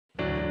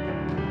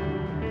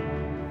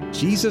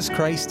Jesus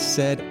Christ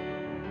said,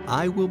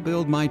 "I will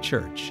build my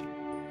church."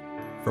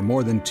 For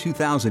more than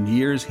 2,000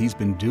 years, he's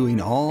been doing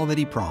all that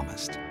he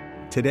promised.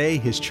 Today,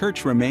 his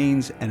church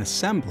remains an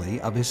assembly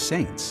of his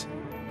saints,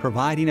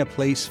 providing a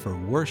place for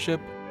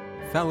worship,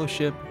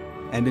 fellowship,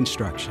 and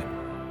instruction.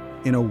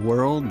 In a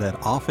world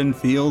that often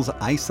feels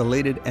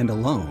isolated and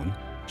alone,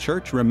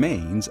 church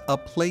remains a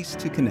place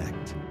to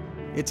connect.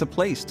 It's a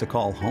place to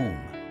call home.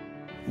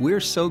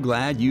 We're so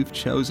glad you've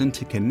chosen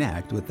to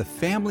connect with the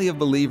family of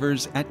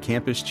believers at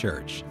Campus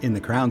Church in the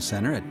Crown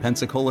Center at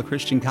Pensacola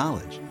Christian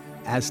College,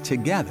 as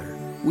together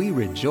we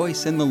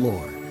rejoice in the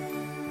Lord.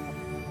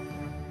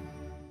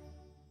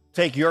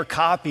 Take your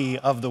copy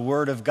of the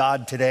Word of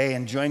God today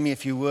and join me,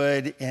 if you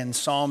would, in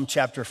Psalm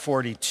chapter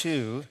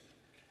 42.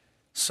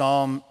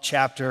 Psalm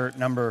chapter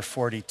number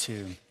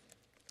 42.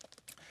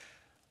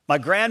 My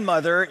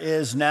grandmother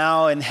is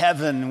now in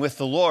heaven with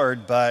the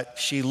Lord, but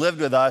she lived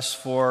with us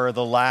for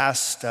the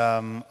last,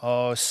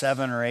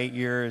 7 or 8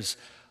 years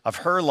of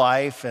her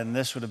life, and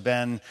this would have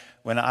been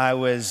when I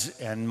was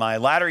in my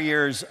latter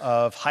years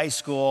of high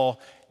school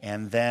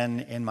and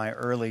then in my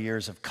early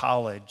years of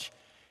college.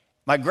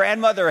 My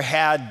grandmother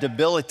had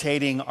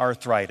debilitating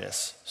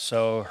arthritis,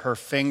 so her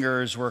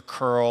fingers were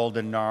curled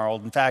and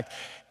gnarled. In fact,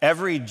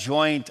 every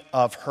joint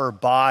of her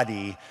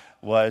body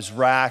was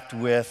racked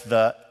with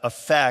the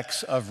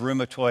effects of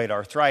rheumatoid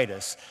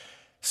arthritis.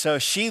 So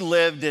she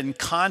lived in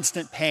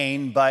constant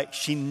pain, but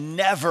she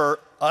never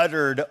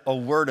uttered a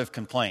word of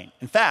complaint.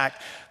 In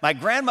fact, my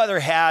grandmother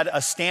had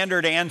a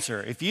standard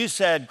answer. If you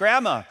said,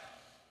 "Grandma,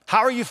 how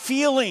are you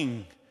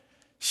feeling?"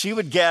 she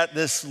would get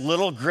this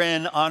little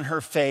grin on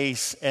her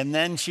face, and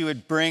then she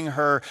would bring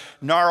her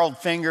gnarled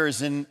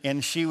fingers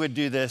and she would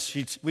do this.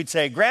 We'd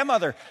say,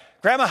 Grandma,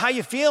 how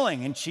you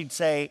feeling? And she'd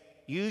say,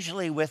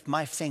 "Usually with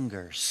my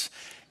fingers."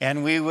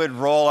 And we would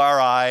roll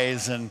our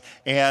eyes and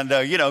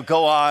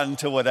go on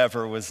to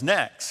whatever was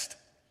next.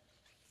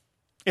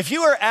 If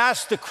you were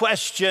asked the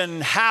question,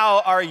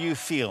 "How are you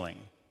feeling?"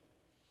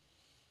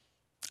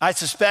 I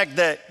suspect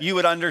that you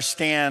would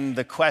understand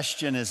the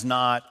question is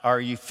not, "Are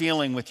you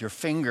feeling with your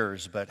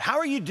fingers?" but "How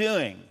are you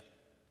doing?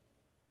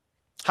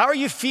 How are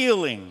you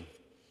feeling?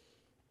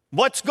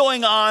 What's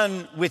going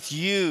on with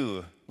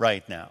you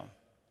right now?"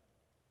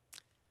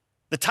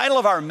 The title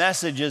of our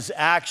message is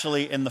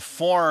actually in the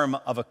form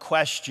of a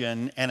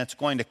question, and it's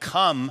going to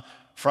come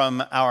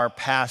from our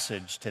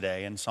passage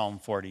today in Psalm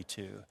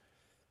 42.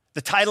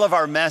 The title of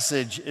our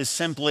message is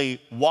simply,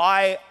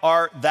 "Why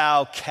art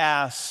thou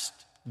cast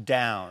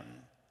down?"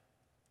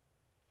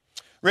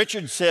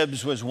 Richard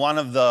Sibbes was one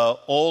of the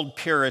old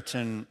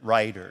Puritan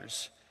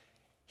writers.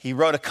 He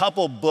wrote a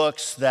couple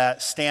books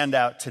that stand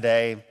out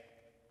today.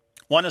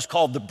 One is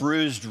called The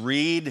Bruised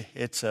Reed.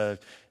 It's a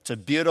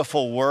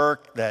beautiful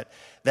work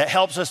that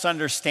helps us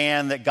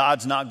understand that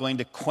God's not going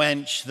to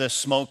quench the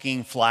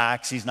smoking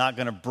flax. He's not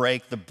going to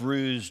break the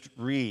bruised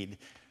reed.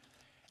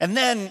 And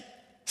then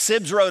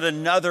Sibbes wrote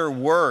another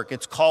work.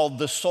 It's called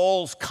The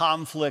Soul's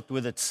Conflict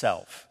with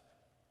Itself.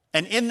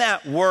 And in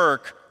that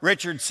work,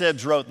 Richard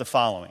Sibbes wrote the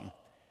following.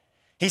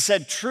 He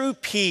said, "True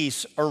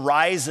peace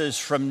arises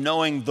from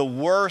knowing the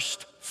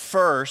worst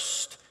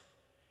first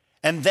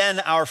and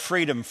then our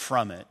freedom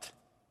from it.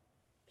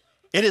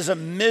 It is a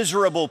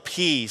miserable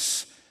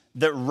peace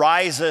that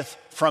riseth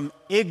from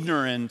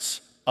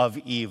ignorance of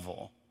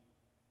evil."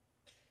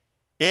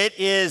 It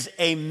is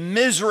a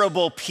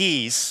miserable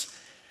peace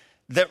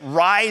that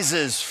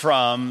rises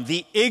from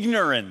the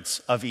ignorance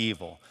of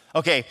evil.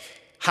 Okay,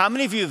 how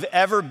many of you have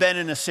ever been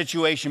in a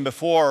situation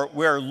before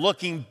where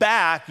looking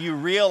back, you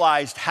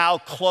realized how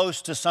close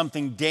to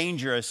something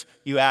dangerous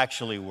you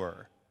actually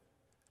were?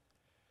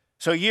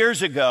 So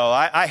years ago,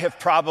 I have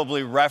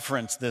probably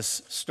referenced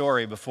this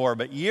story before,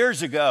 but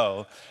years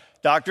ago,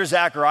 Dr.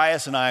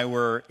 Zacharias and I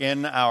were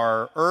in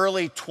our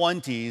early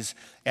 20s,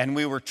 and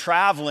we were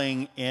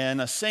traveling in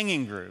a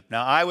singing group.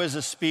 Now, I was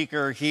a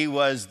speaker, he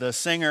was the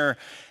singer,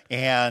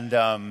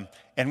 and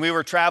we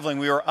were traveling.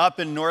 We were up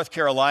in North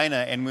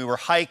Carolina, and we were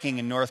hiking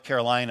in North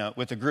Carolina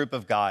with a group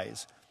of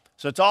guys.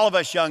 So it's all of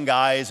us young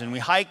guys, and we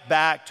hiked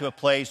back to a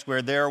place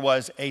where there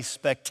was a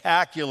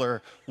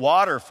spectacular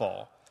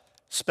waterfall.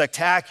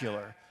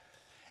 Spectacular.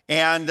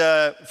 And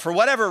for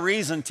whatever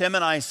reason, Tim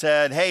and I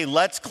said, "Hey,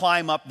 let's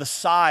climb up the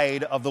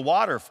side of the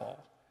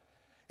waterfall."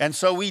 And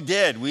so we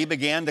did. We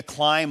began to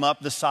climb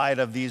up the side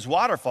of these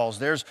waterfalls.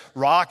 There's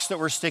rocks that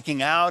were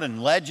sticking out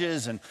and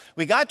ledges. And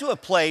we got to a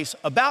place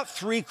about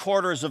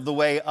 3/4 of the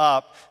way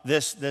up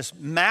this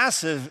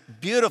massive,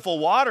 beautiful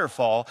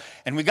waterfall.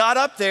 And we got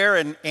up there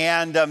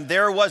and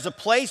there was a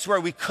place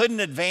where we couldn't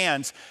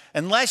advance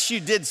unless you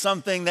did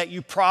something that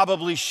you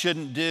probably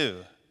shouldn't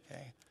do.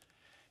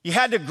 You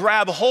had to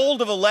grab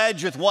hold of a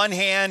ledge with one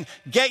hand,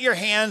 get your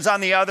hands on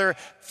the other,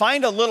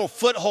 find a little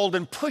foothold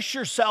and push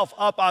yourself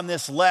up on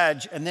this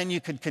ledge, and then you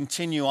could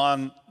continue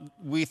on,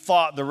 we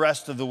thought, the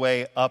rest of the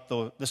way up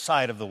the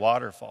side of the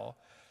waterfall.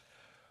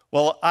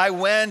 Well, I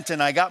went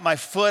and I got my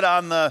foot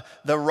on the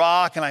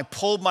rock and I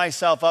pulled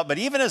myself up. But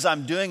even as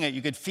I'm doing it,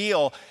 you could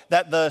feel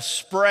that the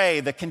spray,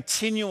 the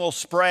continual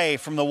spray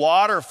from the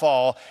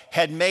waterfall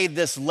had made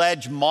this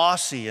ledge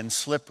mossy and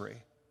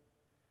slippery.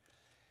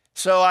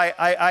 So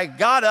I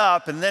got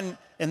up and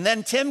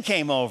then Tim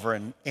came over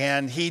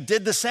and he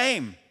did the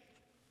same.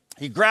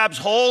 He grabs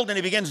hold and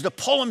he begins to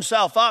pull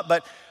himself up.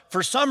 But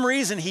for some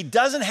reason, he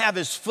doesn't have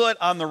his foot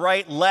on the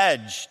right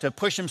ledge to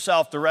push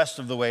himself the rest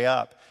of the way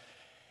up.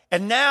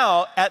 And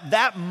now, at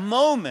that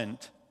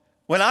moment,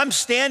 when I'm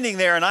standing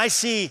there and I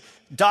see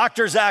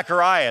Dr.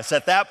 Zacharias,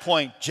 at that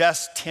point,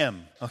 just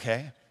Tim,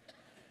 okay?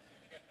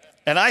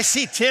 And I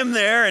see Tim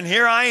there, and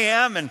here I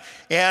am,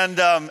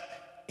 and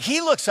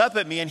he looks up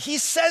at me, and he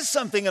says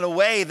something in a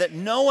way that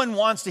no one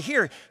wants to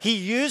hear. He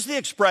used the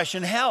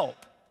expression, help.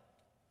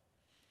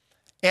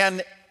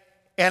 And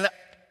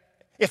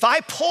if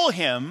I pull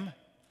him,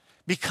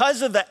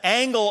 because of the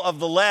angle of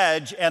the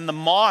ledge and the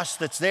moss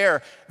that's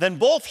there, then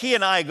both he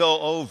and I go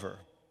over.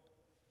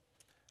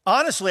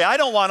 Honestly, I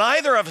don't want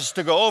either of us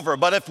to go over,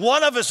 but if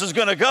one of us is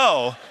going to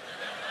go.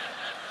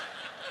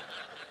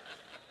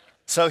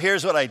 So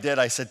here's what I did.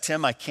 I said,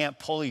 Tim, I can't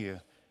pull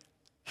you.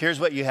 Here's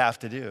what you have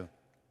to do.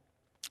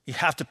 You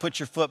have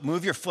to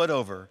move your foot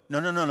over.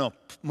 No,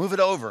 move it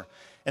over.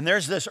 And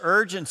there's this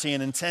urgency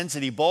and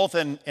intensity, both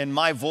in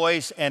my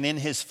voice and in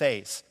his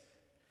face.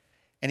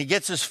 And he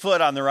gets his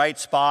foot on the right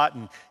spot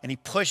and he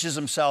pushes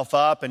himself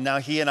up, and now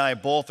he and I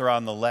both are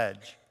on the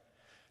ledge.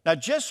 Now,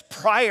 just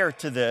prior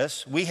to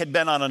this, we had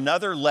been on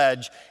another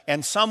ledge,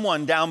 and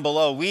someone down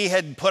below, we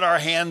had put our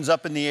hands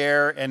up in the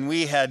air and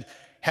we had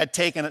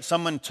taken it,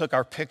 someone took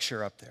our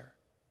picture up there.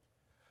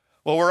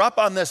 Well, we're up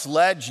on this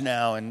ledge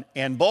now,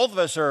 and both of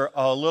us are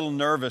a little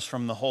nervous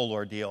from the whole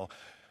ordeal.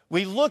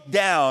 We look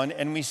down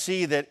and we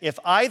see that if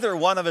either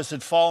one of us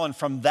had fallen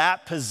from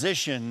that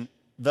position,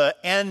 the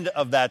end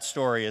of that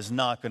story is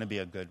not going to be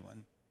a good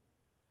one.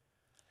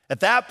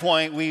 At that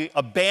point, we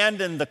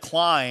abandoned the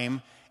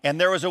climb, and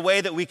there was a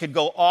way that we could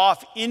go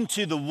off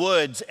into the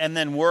woods and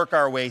then work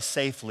our way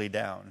safely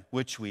down,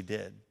 which we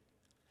did.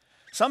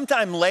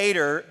 Sometime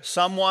later,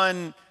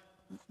 someone,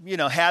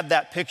 had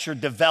that picture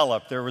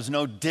developed. There was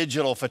no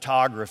digital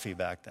photography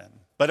back then.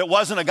 But it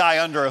wasn't a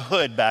guy under a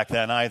hood back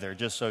then either,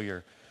 just so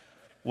you're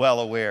well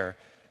aware.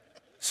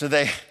 So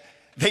they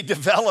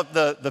developed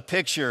the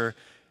picture.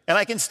 And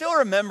I can still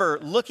remember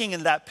looking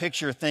at that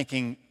picture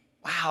thinking,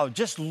 wow,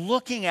 just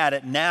looking at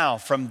it now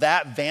from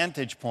that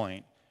vantage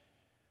point,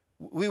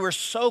 we were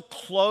so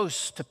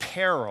close to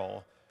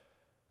peril,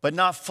 but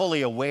not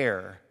fully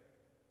aware.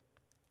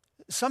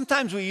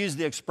 Sometimes we use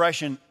the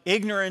expression,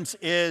 ignorance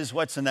is,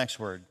 what's the next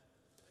word?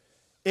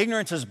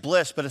 Ignorance is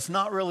bliss, but it's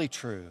not really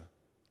true.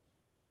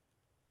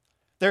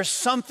 There's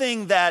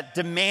something that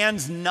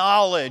demands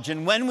knowledge,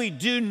 and when we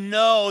do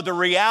know the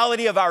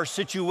reality of our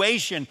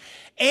situation,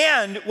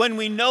 and when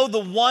we know the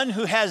one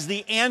who has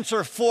the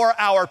answer for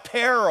our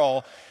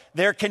peril,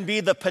 there can be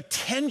the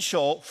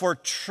potential for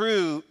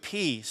true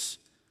peace.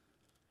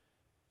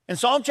 In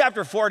Psalm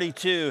chapter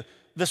 42,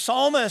 the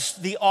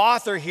psalmist, the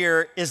author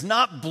here, is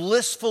not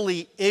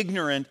blissfully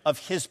ignorant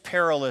of his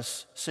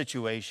perilous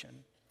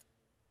situation.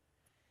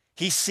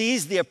 He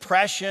sees the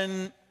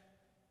oppression,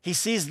 he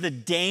sees the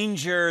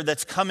danger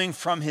that's coming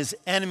from his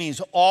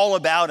enemies all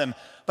about him,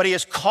 but he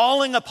is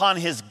calling upon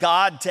his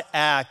God to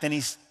act, and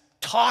he's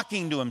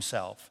talking to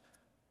himself.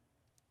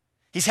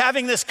 He's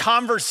having this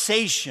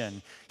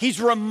conversation. He's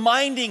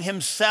reminding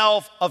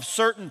himself of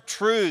certain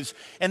truths,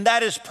 and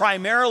that is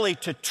primarily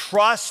to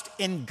trust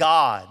in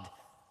God.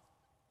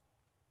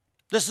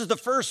 This is the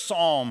first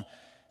psalm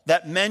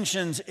that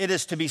mentions it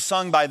is to be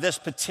sung by this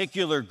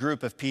particular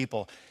group of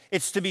people.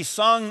 It's to be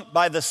sung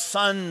by the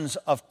sons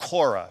of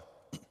Korah.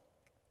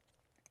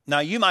 Now,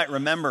 you might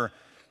remember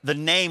the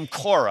name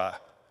Korah.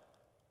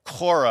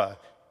 Korah.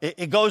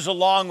 It goes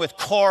along with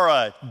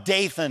Korah,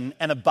 Dathan,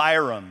 and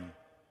Abiram.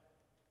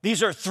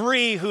 These are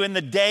three who in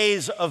the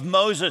days of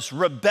Moses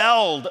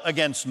rebelled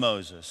against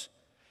Moses.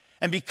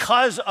 And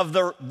because of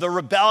the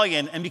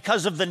rebellion and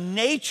because of the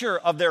nature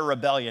of their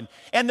rebellion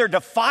and their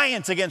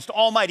defiance against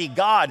Almighty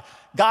God,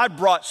 God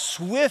brought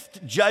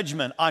swift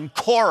judgment on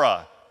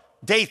Korah,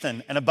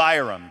 Dathan, and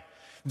Abiram.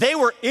 They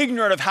were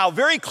ignorant of how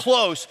very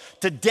close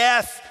to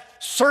death,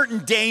 certain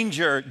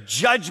danger,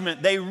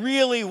 judgment they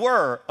really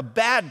were. A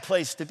bad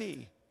place to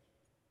be.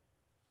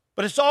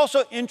 But it's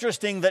also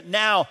interesting that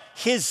now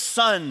his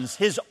sons,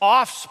 his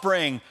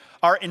offspring,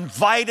 are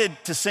invited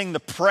to sing the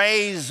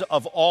praise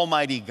of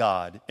Almighty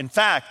God. In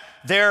fact,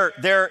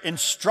 they're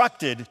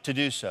instructed to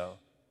do so.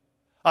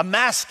 A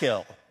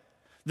maskil.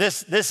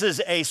 This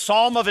is a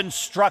psalm of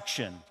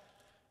instruction.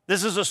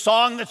 This is a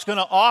song that's going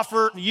to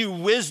offer you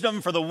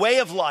wisdom for the way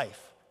of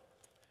life.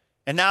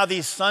 And now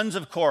these sons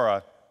of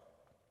Korah,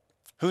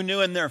 who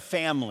knew in their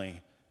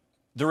family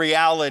the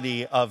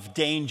reality of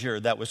danger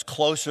that was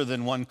closer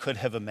than one could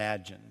have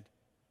imagined,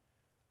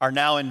 are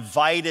now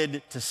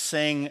invited to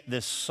sing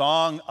this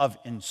song of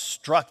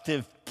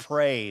instructive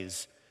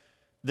praise,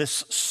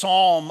 this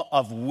psalm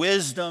of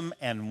wisdom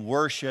and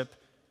worship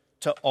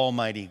to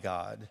Almighty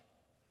God.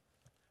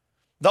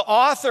 The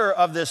author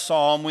of this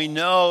psalm we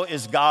know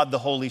is God the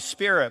Holy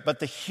Spirit, but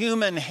the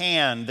human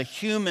hand, the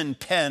human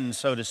pen,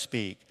 so to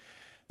speak,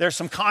 there's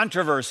some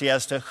controversy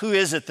as to who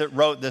is it that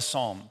wrote this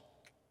psalm.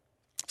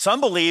 Some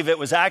believe it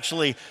was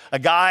actually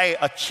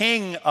a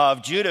king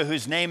of Judah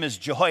whose name is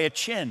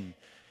Jehoiachin.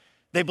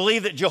 They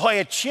believe that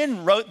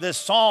Jehoiachin wrote this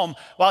psalm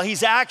while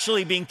he's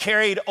actually being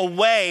carried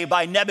away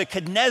by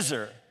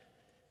Nebuchadnezzar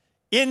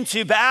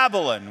into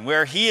Babylon,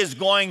 where he is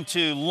going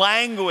to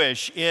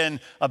languish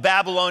in a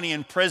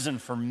Babylonian prison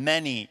for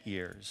many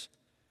years.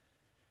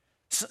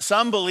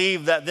 Some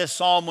believe that this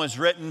psalm was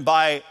written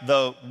by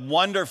the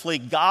wonderfully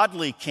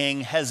godly king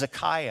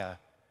Hezekiah.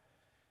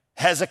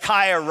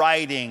 Hezekiah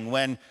writing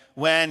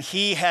when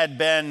he had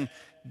been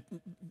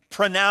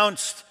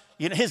pronounced,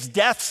 his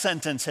death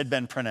sentence had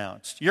been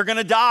pronounced. You're going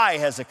to die,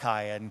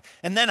 Hezekiah.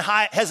 And then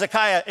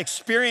Hezekiah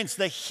experienced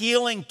the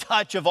healing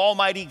touch of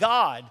Almighty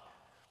God.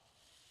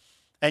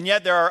 And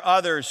yet there are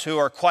others who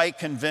are quite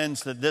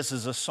convinced that this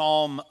is a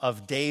psalm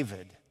of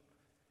David.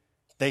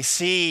 They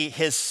see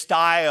his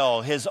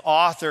style, his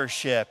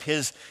authorship,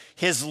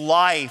 his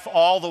life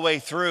all the way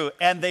through,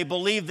 and they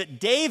believe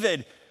that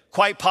David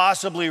quite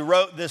possibly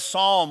wrote this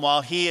psalm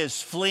while he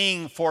is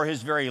fleeing for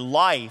his very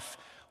life,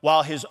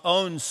 while his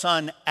own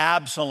son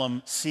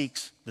Absalom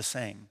seeks the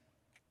same.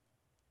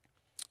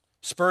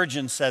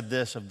 Spurgeon said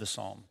this of the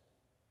psalm.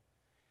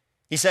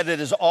 He said, "It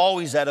is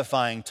always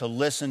edifying to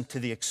listen to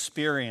the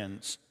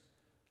experience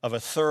of a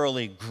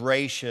thoroughly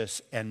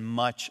gracious and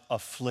much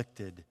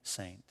afflicted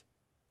saint."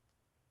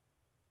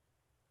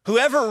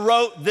 Whoever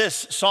wrote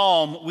this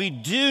psalm, we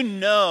do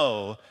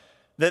know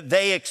that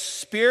they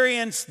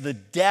experienced the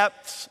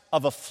depths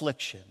of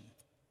affliction.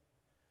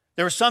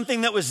 There was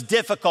something that was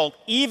difficult,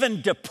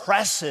 even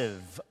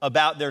depressive,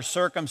 about their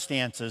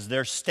circumstances,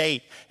 their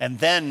state, and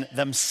then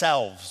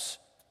themselves.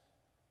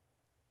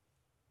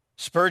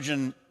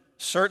 Spurgeon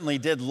certainly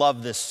did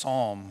love this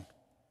psalm.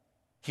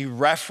 He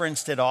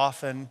referenced it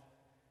often,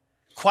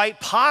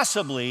 quite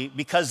possibly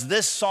because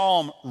this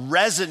psalm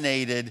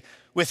resonated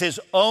with his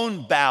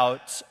own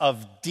bouts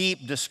of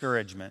deep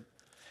discouragement.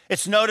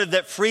 It's noted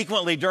that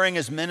frequently during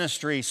his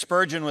ministry,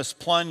 Spurgeon was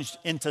plunged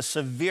into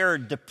severe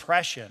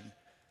depression.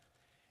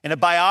 In a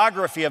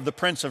biography of the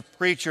Prince of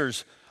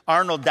Preachers,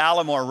 Arnold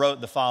Dallimore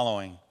wrote the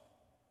following.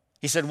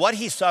 He said, "What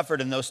he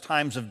suffered in those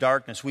times of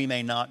darkness we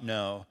may not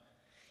know.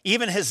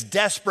 Even his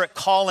desperate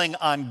calling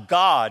on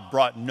God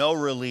brought no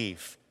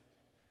relief.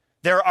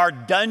 There are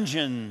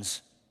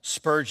dungeons,"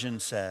 Spurgeon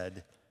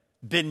said,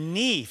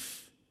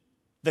 "beneath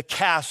the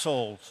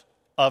castles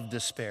of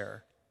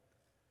despair."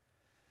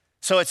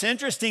 So it's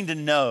interesting to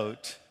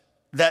note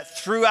that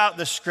throughout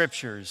the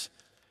scriptures,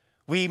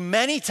 we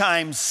many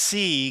times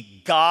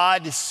see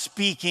God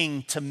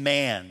speaking to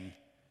man.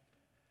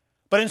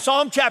 But in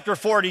Psalm chapter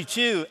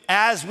 42,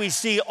 as we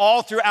see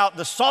all throughout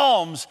the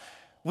Psalms,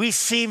 we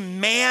see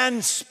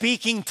man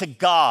speaking to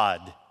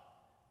God.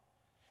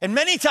 And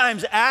many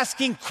times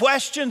asking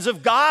questions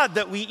of God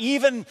that we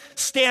even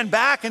stand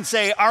back and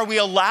say, are we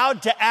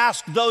allowed to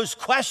ask those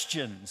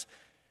questions?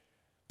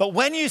 But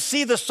when you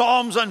see the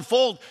Psalms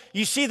unfold,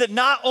 you see that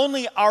not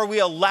only are we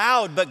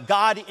allowed, but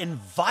God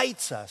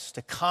invites us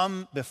to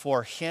come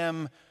before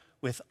him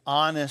with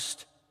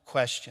honest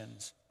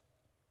questions.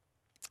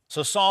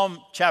 So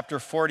Psalm chapter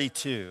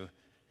 42,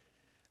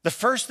 the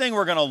first thing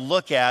we're going to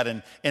look at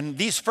in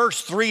these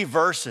first 3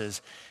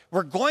 verses,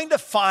 we're going to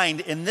find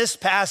in this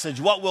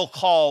passage what we'll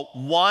call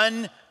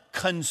one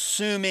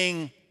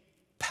consuming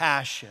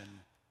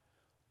passion.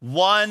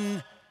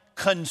 One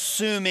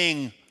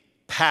consuming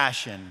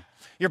passion.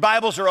 Your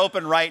Bibles are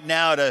open right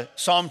now to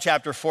Psalm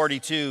chapter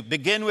 42.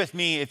 Begin with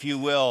me, if you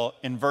will,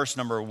 in verse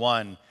number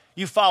 1.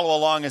 You follow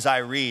along as I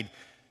read.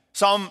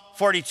 Psalm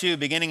 42,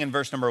 beginning in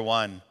verse number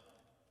 1.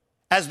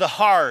 "As the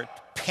hart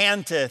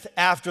panteth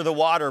after the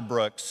water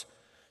brooks,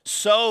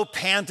 so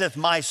panteth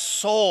my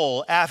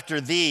soul after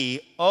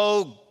thee,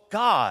 O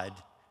God."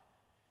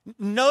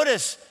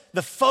 Notice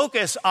the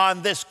focus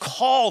on this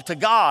call to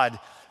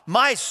God.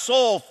 My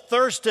soul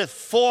thirsteth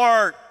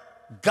for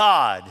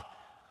God,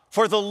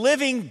 for the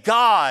living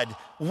God.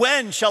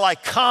 When shall I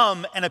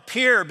come and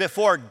appear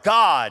before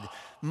God?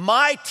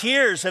 My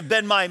tears have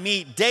been my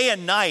meat day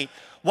and night,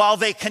 while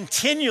they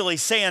continually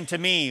say unto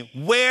me,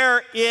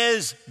 where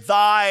is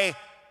thy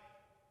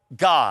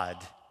God?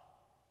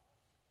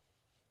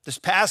 This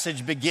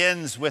passage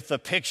begins with a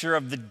picture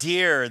of the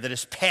deer that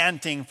is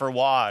panting for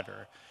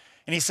water.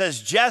 And he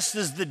says, just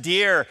as the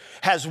deer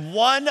has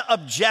one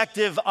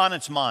objective on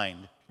its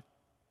mind,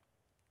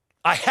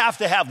 I have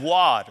to have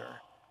water.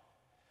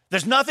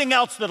 There's nothing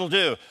else that'll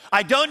do.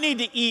 I don't need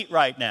to eat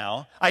right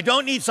now. I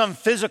don't need some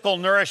physical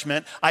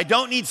nourishment. I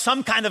don't need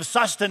some kind of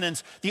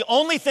sustenance. The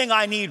only thing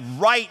I need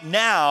right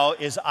now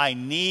is I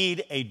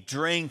need a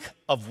drink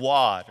of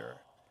water.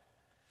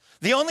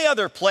 The only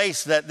other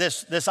place that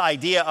this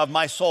idea of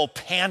my soul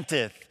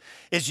panteth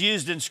is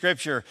used in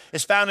Scripture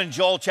is found in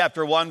Joel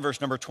chapter 1, verse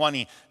number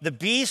 20. The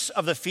beasts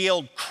of the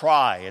field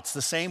cry. It's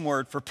the same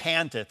word for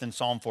panteth in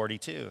Psalm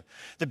 42.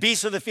 The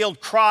beasts of the field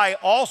cry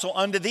also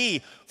unto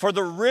thee, for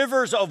the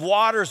rivers of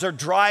waters are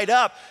dried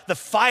up. The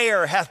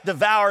fire hath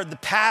devoured the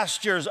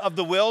pastures of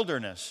the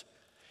wilderness.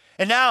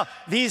 And now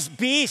these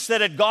beasts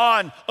that had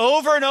gone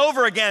over and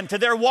over again to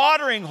their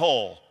watering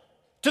hole,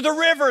 to the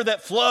river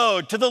that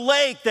flowed, to the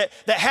lake that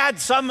had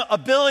some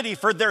ability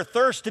for their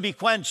thirst to be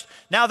quenched.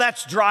 Now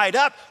that's dried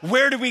up.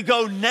 Where do we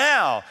go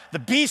now? The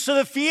beasts of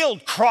the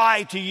field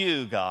cry to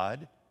you,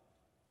 God.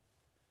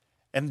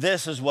 And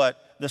this is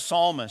what the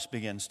psalmist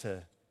begins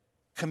to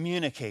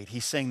communicate.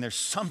 He's saying there's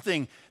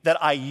something that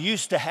I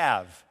used to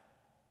have.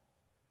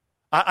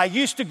 I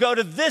used to go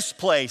to this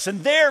place,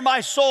 and there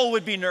my soul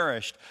would be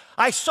nourished.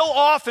 I so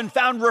often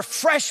found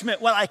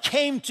refreshment when I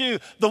came to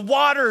the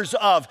waters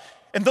of,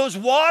 and those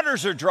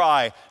waters are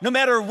dry. No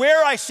matter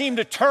where I seem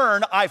to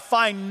turn, I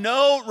find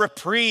no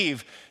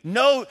reprieve,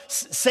 no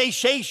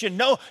satiation,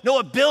 no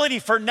ability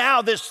for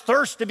now this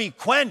thirst to be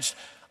quenched.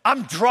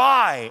 I'm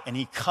dry. And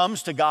he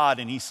comes to God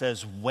and he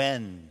says,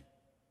 when?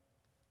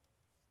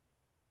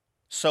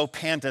 So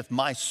panteth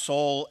my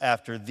soul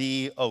after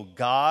thee, O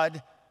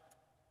God.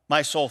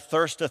 My soul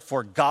thirsteth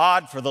for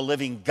God, for the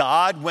living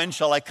God. When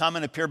shall I come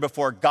and appear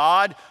before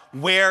God?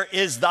 Where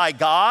is thy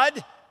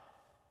God?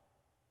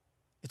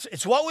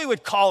 It's what we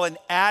would call an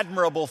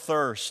admirable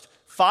thirst.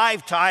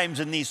 5 times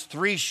in these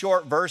 3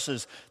 short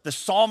verses, the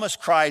psalmist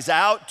cries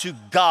out to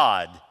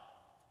God.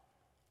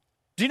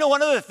 Do you know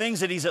one of the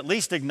things that he's at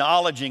least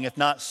acknowledging, if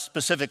not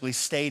specifically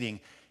stating?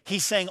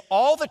 He's saying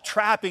all the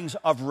trappings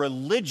of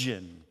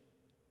religion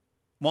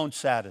won't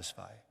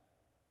satisfy.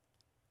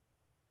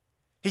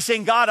 He's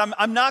saying, God,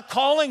 I'm not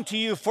calling to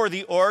you for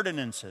the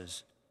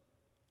ordinances.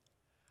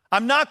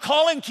 I'm not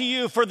calling to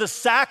you for the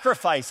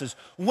sacrifices.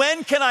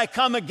 When can I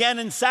come again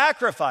and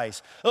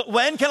sacrifice?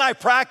 When can I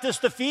practice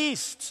the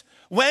feasts?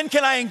 When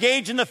can I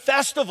engage in the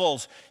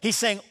festivals? He's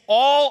saying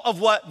all of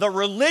what the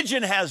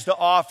religion has to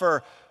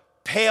offer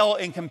pale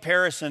in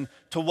comparison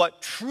to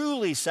what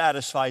truly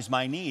satisfies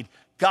my need.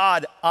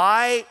 God,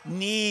 I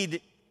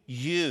need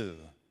you.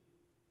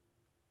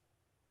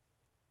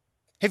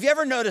 Have you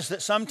ever noticed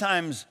that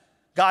sometimes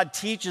God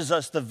teaches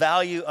us the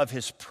value of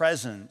his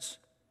presence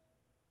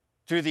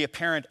through the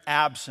apparent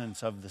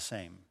absence of the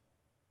same?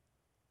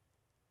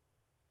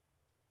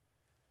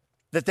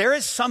 That there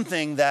is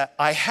something that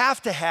I have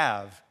to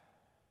have,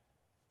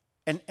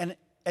 and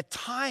at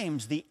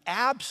times the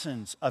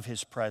absence of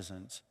his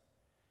presence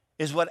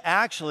is what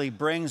actually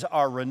brings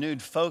our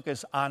renewed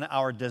focus on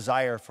our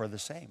desire for the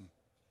same.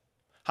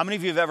 How many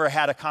of you have ever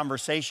had a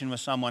conversation with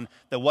someone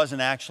that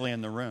wasn't actually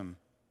in the room?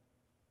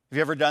 Have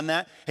you ever done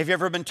that? Have you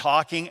ever been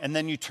talking and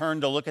then you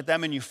turn to look at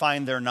them and you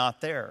find they're not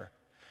there?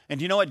 And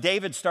do you know what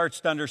David starts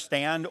to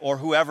understand, or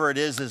whoever it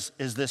is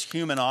this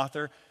human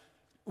author?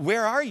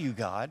 Where are you,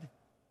 God?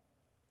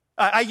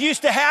 I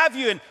used to have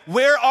you, and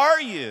where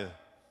are you?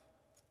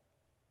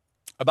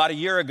 About a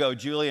year ago,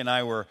 Julie and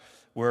I were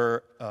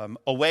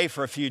away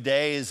for a few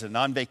days and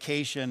on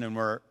vacation, and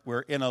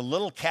we're in a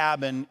little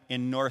cabin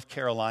in North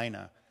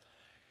Carolina.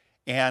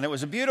 And it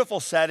was a beautiful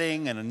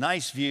setting and a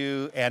nice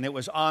view, and it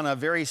was on a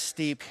very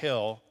steep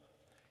hill.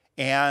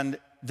 And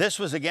this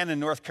was again in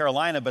North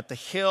Carolina, but the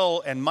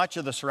hill and much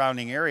of the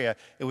surrounding area,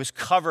 it was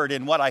covered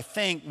in what I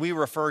think we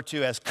refer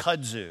to as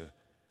kudzu.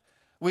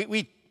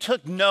 We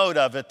took note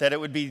of it, that it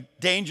would be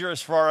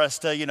dangerous for us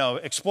to,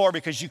 explore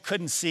because you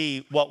couldn't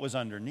see what was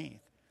underneath.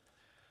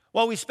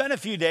 Well, we spent a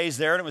few days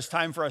there, and it was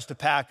time for us to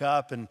pack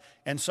up,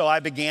 and so I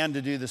began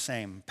to do the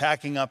same,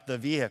 packing up the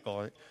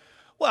vehicle.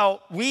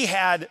 Well, we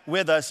had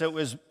with us, it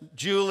was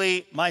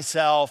Julie,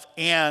 myself,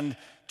 and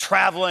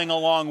traveling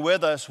along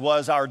with us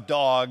was our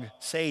dog,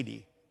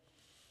 Sadie.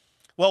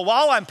 Well,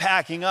 while I'm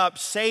packing up,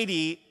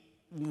 Sadie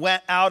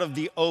went out of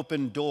the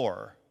open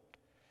door.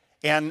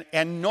 And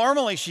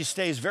normally she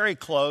stays very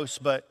close,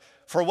 but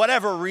for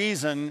whatever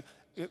reason,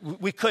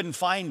 we couldn't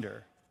find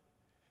her.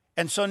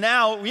 And so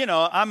now,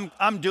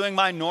 I'm doing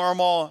my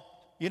normal,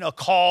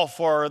 call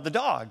for the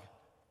dog.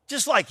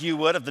 Just like you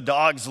would if the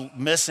dog's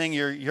missing,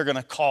 you're going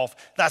to call.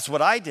 That's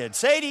what I did.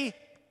 Sadie,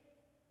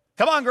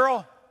 come on,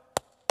 girl.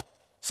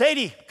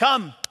 Sadie,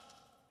 come.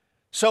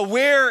 So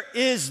where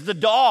is the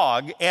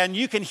dog? And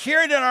you can hear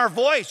it in our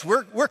voice.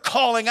 We're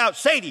calling out,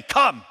 Sadie,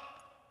 come.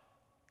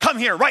 Come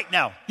here right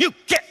now. You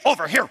get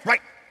over here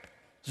right.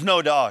 There's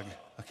no dog.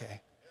 Okay.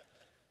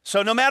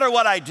 So no matter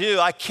what I do,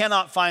 I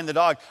cannot find the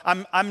dog.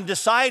 I'm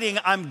deciding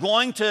I'm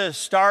going to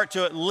start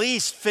to at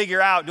least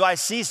figure out, do I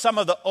see some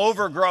of the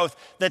overgrowth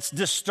that's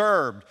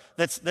disturbed?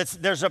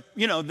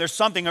 There's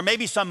something, or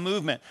maybe some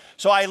movement.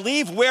 So I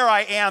leave where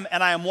I am,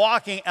 and I am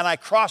walking, and I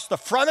cross the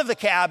front of the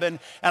cabin,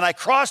 and I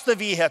cross the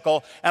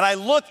vehicle, and I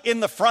look in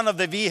the front of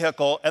the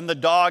vehicle, and the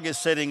dog is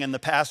sitting in the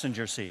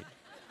passenger seat.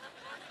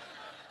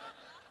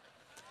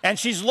 And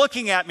she's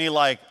looking at me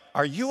like,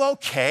 are you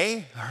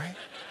okay? All right.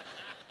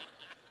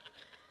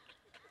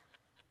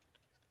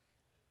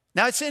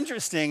 Now, it's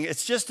interesting.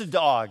 It's just a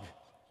dog.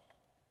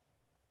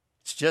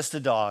 It's just a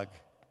dog.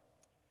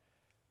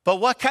 But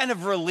what kind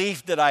of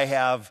relief did I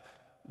have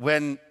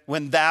when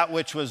that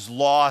which was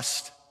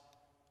lost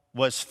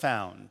was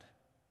found?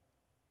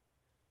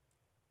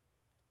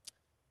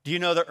 Do you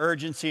know the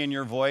urgency in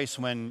your voice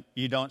when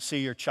you don't see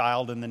your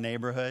child in the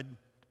neighborhood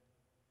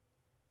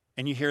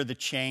and you hear the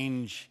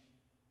change?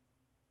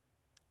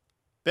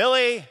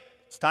 Billy,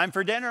 it's time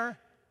for dinner.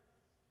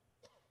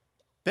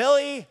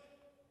 Billy.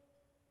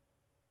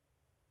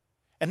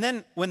 And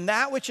then when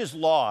that which is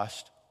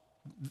lost,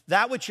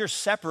 that which you're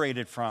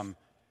separated from,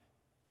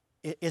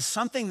 is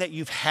something that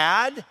you've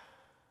had,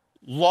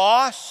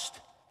 lost,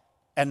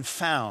 and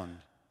found.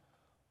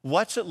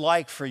 What's it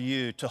like for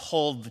you to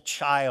hold the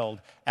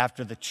child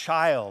after the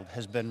child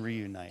has been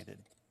reunited?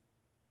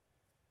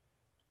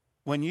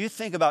 When you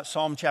think about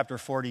Psalm chapter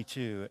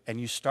 42 and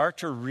you start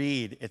to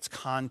read its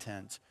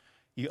contents,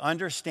 you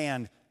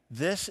understand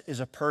this is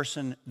a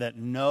person that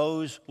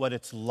knows what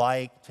it's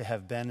like to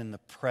have been in the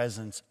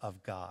presence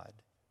of God.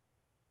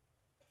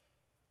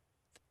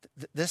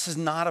 This is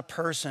not a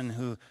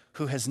person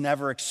who has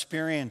never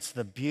experienced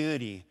the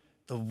beauty,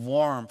 the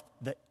warmth,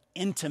 the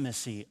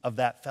intimacy of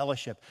that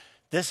fellowship.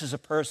 This is a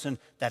person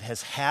that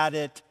has had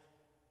it,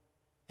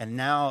 and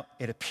now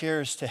it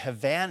appears to have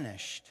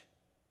vanished.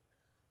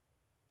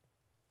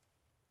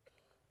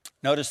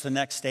 Notice the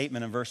next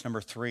statement in verse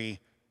number 3.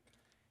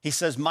 He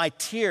says, "My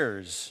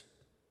tears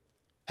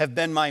have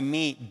been my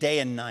meat day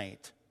and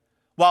night,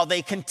 while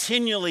they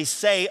continually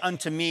say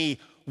unto me,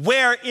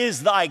 where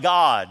is thy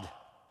God?"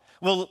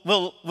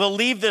 We'll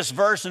leave this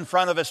verse in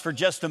front of us for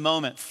just a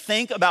moment.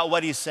 Think about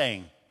what he's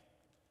saying.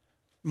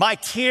 My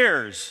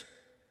tears,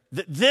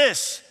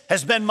 this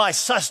has been my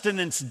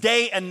sustenance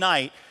day and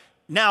night.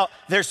 Now,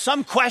 there's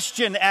some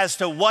question as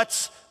to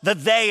what's the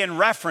they in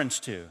reference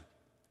to.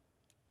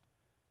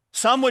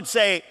 Some would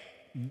say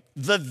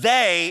the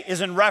they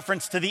is in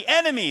reference to the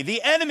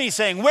enemy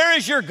saying, where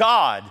is your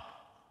God?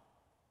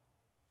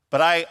 But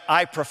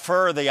I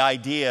prefer the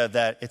idea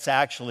that it's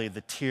actually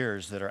the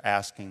tears that are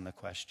asking the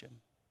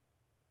question.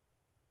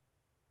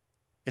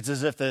 It's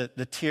as if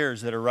the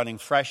tears that are running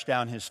fresh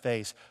down his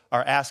face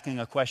are asking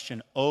a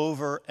question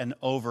over and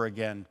over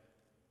again.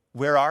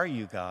 Where are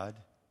you, God?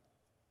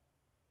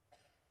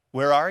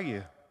 Where are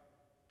you?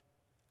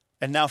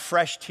 And now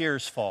fresh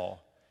tears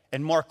fall,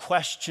 and more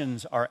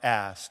questions are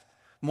asked,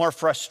 more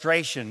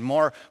frustration,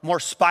 more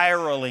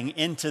spiraling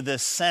into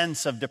this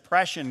sense of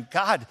depression.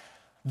 God,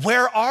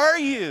 where are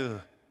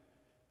you?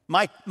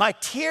 My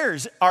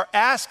tears are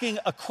asking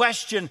a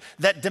question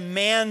that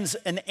demands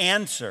an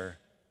answer.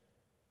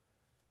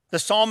 The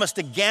psalmist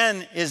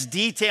again is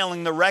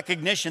detailing the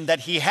recognition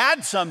that he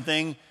had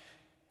something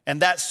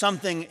and that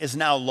something is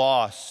now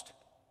lost.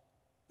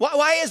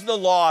 Why is the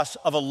loss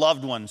of a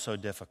loved one so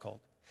difficult?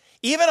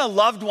 Even a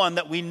loved one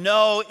that we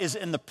know is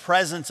in the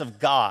presence of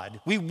God.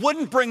 We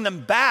wouldn't bring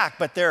them back,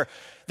 but their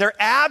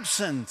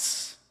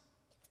absence.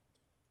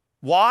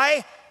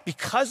 Why?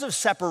 Because of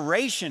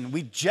separation.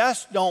 We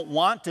just don't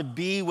want to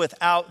be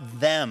without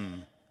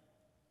them.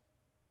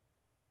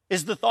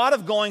 Is the thought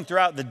of going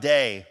throughout the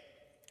day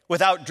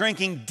without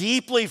drinking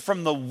deeply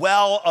from the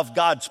well of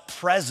God's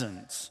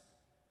presence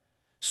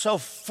so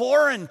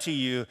foreign to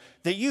you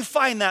that you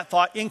find that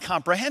thought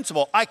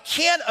incomprehensible? I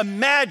can't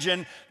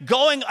imagine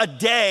going a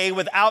day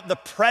without the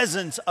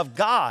presence of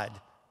God.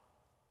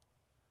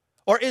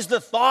 Or is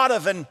the thought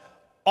of an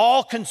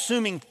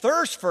all-consuming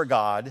thirst for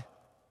God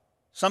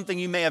something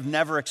you may have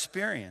never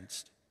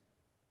experienced?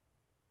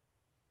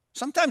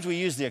 Sometimes we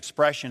use the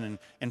expression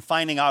in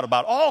finding out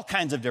about all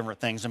kinds of different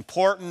things,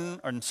 important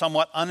and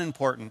somewhat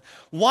unimportant.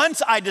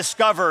 Once I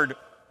discovered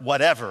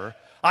whatever,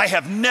 I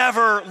have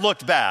never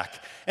looked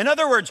back. In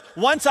other words,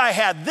 once I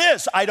had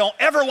this, I don't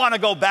ever want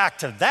to go back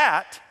to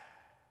that.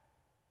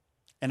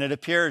 And it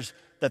appears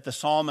that the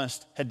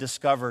psalmist had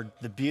discovered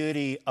the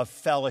beauty of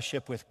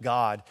fellowship with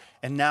God.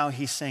 And now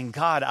he's saying,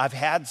 God, I've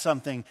had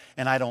something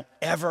and I don't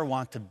ever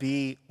want to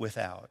be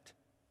without.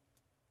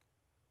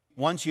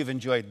 Once you've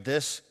enjoyed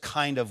this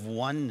kind of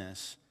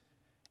oneness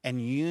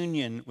and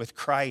union with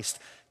Christ,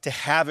 to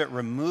have it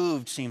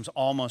removed seems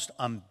almost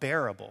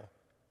unbearable.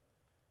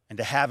 And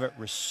to have it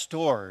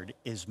restored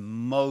is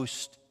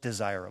most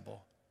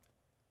desirable.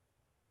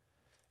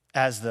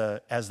 As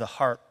the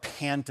heart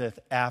panteth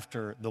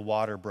after the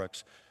water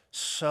brooks,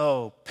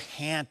 so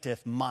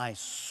panteth my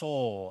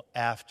soul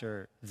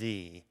after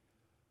thee,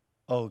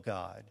 O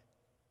God.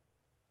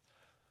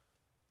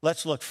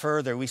 Let's look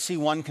further. We see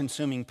one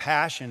consuming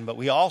passion, but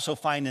we also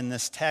find in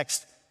this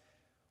text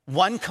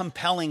one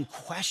compelling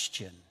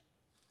question.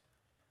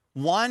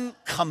 One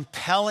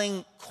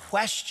compelling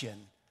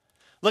question.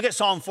 Look at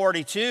Psalm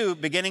 42,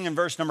 beginning in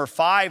verse number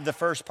 5, the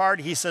first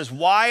part. He says,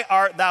 why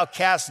art thou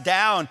cast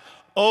down,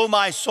 O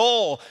my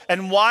soul?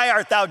 And why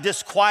art thou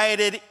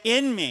disquieted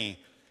in me?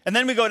 And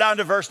then we go down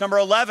to verse number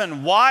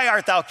 11. Why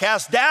art thou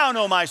cast down,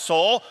 O my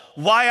soul?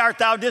 Why art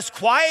thou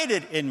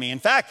disquieted in me? In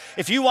fact,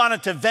 if you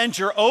wanted to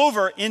venture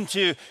over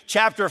into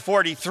chapter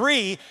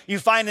 43, you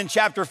find in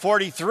chapter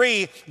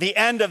 43, the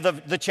end of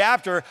the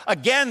chapter,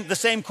 again, the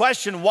same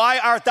question. Why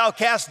art thou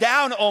cast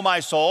down, O my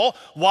soul?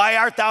 Why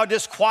art thou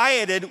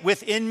disquieted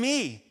within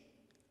me?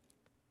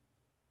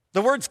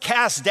 The words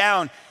cast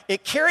down,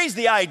 it carries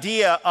the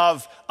idea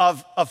of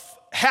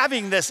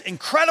having this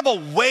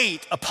incredible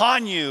weight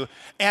upon you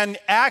and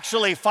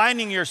actually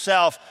finding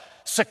yourself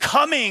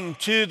succumbing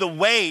to the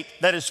weight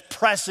that is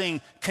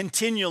pressing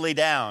continually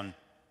down.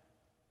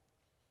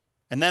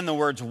 And then the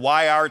words,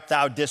 why art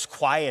thou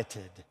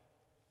disquieted?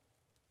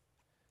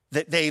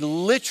 That they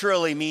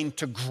literally mean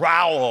to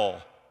growl,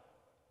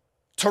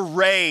 to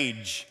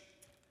rage.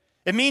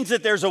 It means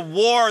that there's a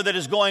war that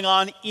is going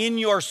on in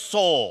your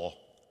soul.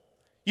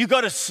 You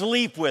go to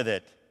sleep with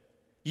it.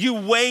 You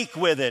wake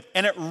with it,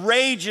 and it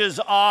rages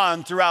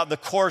on throughout the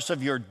course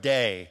of your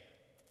day.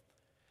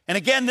 And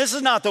again, this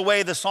is not the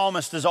way the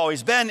psalmist has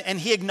always been, and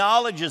he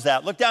acknowledges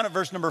that. Look down at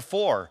verse number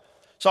 4.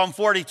 Psalm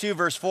 42,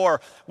 verse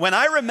 4. When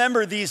I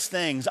remember these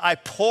things, I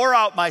pour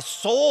out my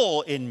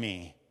soul in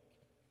me.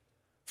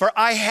 For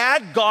I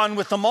had gone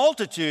with the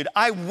multitude.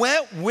 I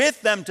went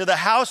with them to the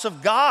house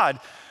of God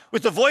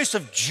with the voice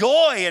of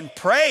joy and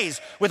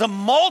praise, with a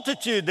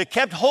multitude that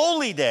kept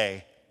holy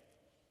day.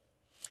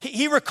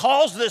 He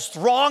recalls this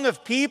throng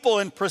of people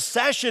in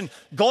procession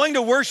going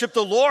to worship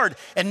the Lord,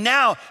 and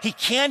now he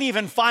can't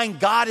even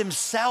find God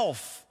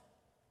himself.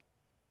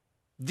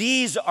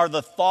 These are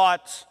the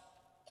thoughts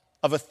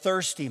of a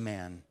thirsty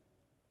man.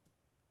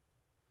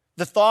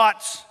 The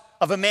thoughts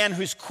of a man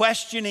who's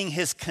questioning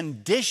his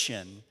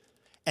condition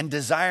and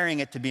desiring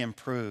it to be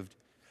improved.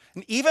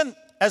 And even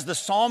as the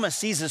psalmist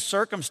sees his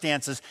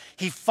circumstances,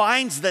 he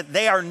finds that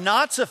they are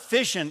not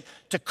sufficient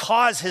to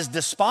cause his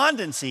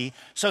despondency,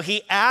 so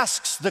he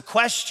asks the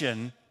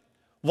question,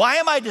 why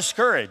am I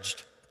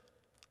discouraged?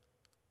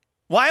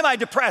 Why am I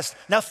depressed?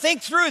 Now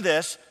think through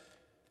this.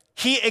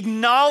 He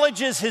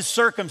acknowledges his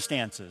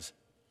circumstances.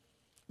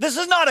 This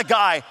is not a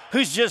guy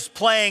who's just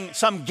playing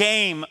some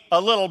game, a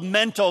little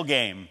mental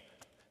game.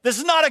 This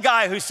is not a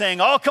guy who's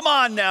saying, oh, come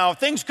on now,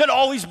 things could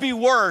always be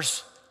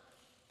worse.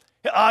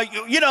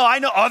 I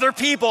know other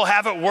people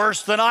have it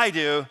worse than I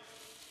do.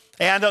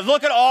 And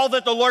look at all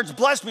that the Lord's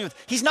blessed me with.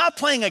 He's not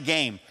playing a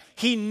game.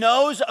 He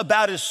knows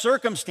about his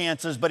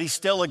circumstances, but he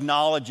still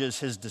acknowledges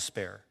his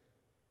despair.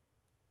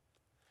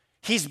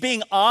 He's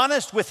being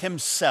honest with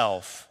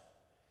himself,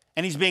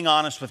 and he's being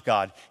honest with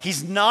God.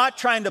 He's not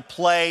trying to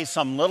play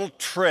some little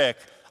trick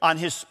on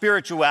his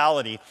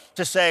spirituality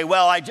to say,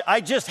 well,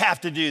 I just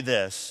have to do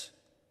this.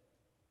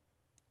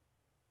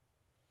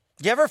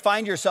 Do you ever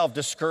find yourself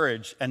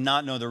discouraged and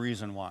not know the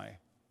reason why?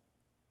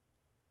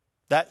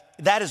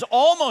 That is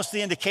almost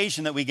the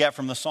indication that we get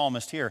from the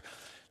psalmist here.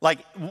 Like,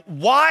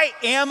 why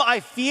am I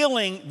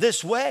feeling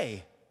this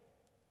way?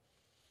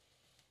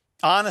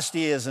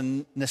 Honesty is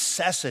a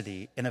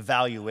necessity in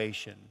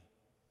evaluation,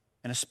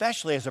 and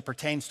especially as it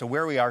pertains to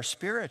where we are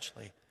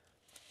spiritually.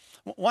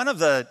 One of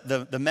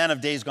the men of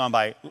days gone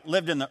by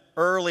lived in the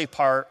early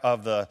part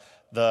of the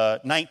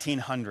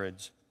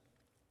 1900s.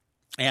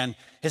 And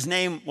his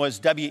name was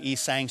W.E.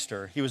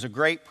 Sangster. He was a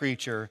great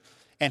preacher,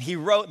 and he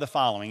wrote the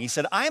following. He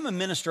said, I am a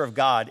minister of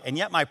God, and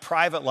yet my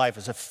private life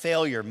is a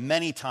failure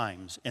many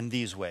times in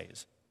these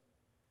ways.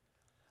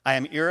 I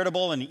am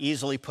irritable and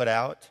easily put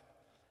out.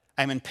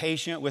 I'm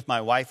impatient with my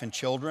wife and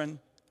children.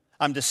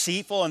 I'm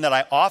deceitful in that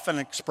I often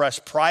express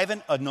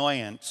private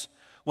annoyance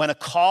when a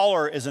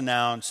caller is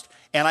announced,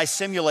 and I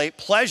simulate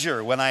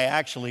pleasure when I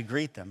actually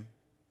greet them.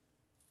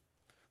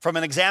 From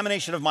an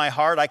examination of my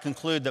heart, I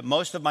conclude that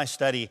most of my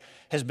study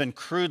has been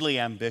crudely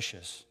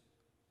ambitious,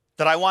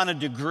 that I wanted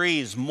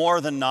degrees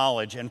more than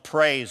knowledge and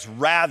praise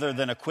rather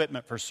than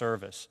equipment for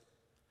service.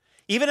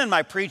 Even in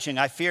my preaching,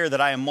 I fear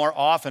that I am more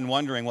often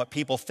wondering what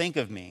people think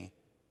of me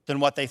than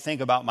what they think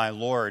about my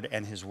Lord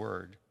and his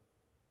word.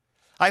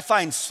 I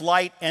find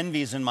slight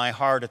envies in my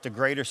heart at the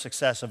greater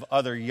success of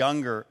other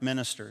younger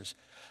ministers.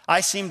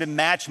 I seem to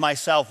match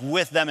myself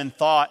with them in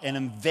thought and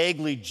am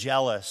vaguely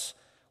jealous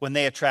when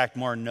they attract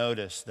more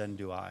notice than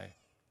do I.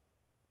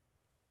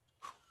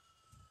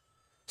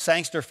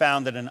 Sangster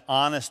found that an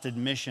honest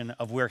admission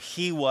of where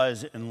he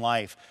was in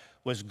life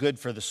was good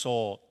for the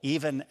soul,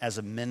 even as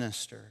a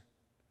minister.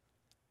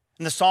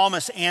 And the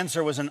psalmist's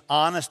answer was an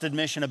honest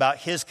admission about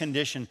his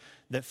condition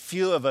that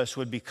few of us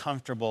would be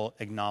comfortable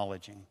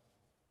acknowledging.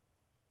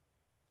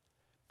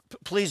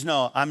 Please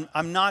know,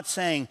 I'm not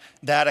saying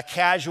that a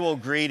casual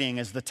greeting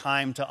is the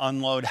time to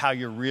unload how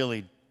you're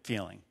really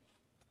feeling.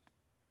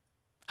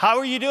 How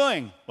are you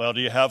doing? Well,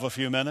 do you have a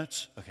few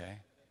minutes? Okay.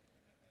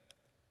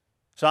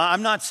 So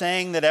I'm not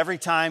saying that every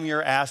time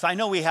you're asked, I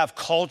know we have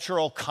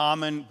cultural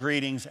common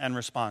greetings and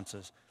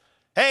responses.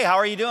 Hey, how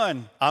are you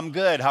doing? I'm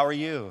good. How are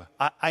you?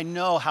 I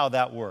know how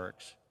that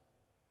works.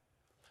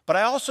 But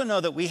I also know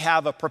that we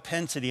have a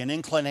propensity, an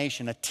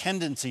inclination, a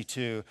tendency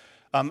to,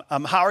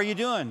 how are you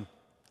doing?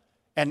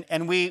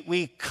 And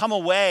we come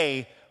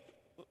away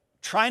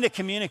trying to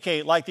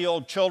communicate like the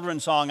old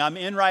children's song, I'm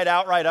in right,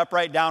 out right, up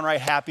right, down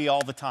right, happy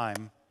all the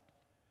time.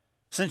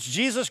 Since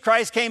Jesus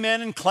Christ came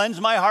in and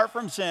cleansed my heart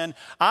from sin,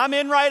 I'm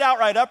in right, out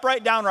right, up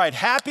right, down right,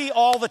 happy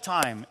all the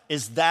time.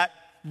 Is that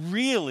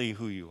really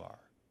who you are?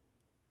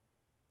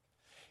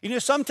 You know,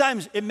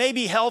 sometimes it may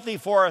be healthy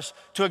for us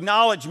to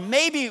acknowledge,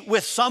 maybe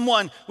with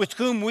someone with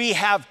whom we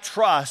have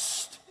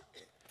trust,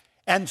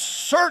 and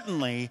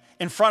certainly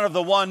in front of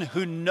the one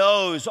who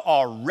knows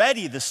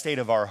already the state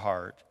of our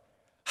heart.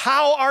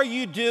 How are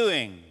you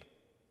doing?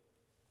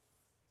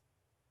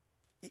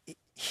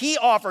 He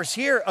offers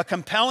here a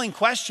compelling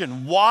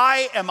question.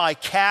 Why am I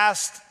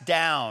cast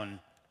down?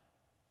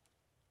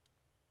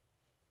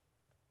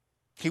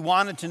 He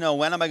wanted to know,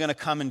 when am I going to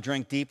come and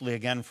drink deeply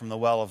again from the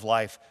well of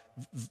life?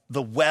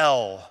 The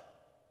well.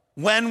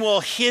 When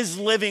will his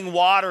living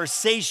water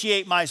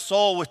satiate my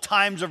soul with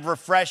times of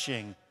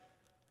refreshing?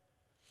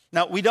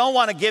 Now, we don't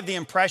want to give the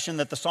impression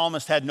that the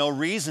psalmist had no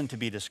reason to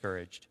be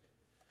discouraged.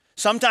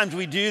 Sometimes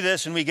we do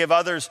this and we give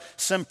others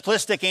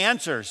simplistic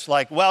answers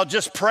like, well,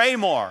 just pray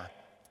more.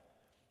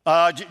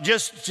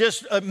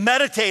 Just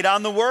meditate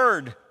on the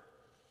word.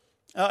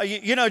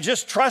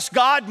 Just trust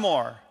God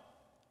more.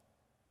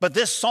 But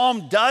this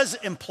psalm does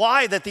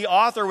imply that the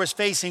author was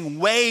facing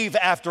wave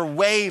after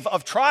wave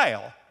of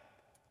trial.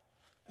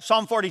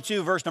 Psalm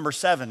 42, verse number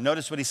 7,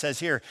 notice what he says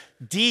here.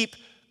 Deep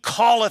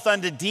calleth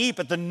unto deep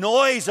at the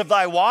noise of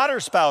thy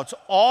waterspouts.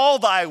 All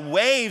thy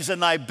waves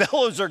and thy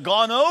billows are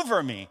gone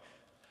over me.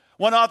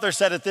 One author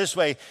said it this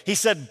way. He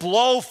said,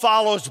 blow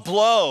follows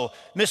blow.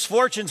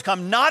 Misfortunes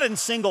come not in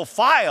single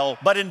file,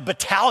 but in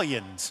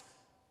battalions.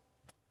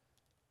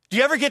 Do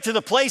you ever get to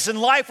the place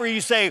in life where you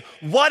say,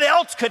 what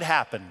else could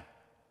happen?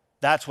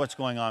 That's what's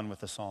going on with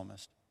the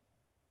psalmist.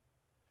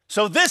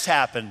 So this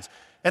happens,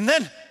 and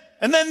then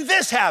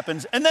this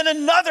happens, and then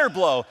another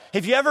blow.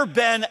 Have you ever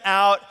been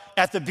out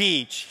at the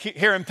beach?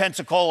 Here in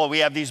Pensacola, we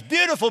have these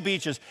beautiful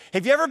beaches.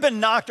 Have you ever been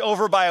knocked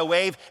over by a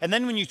wave, and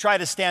then when you try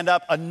to stand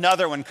up,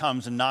 another one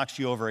comes and knocks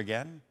you over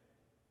again?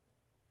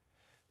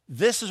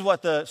 This is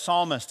what the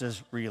psalmist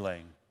is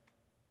relaying.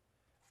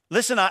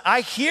 Listen,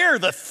 I hear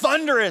the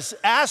thunderous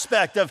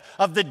aspect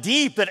of the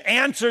deep that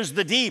answers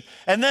the deep.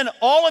 And then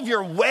all of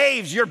your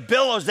waves, your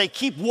billows, they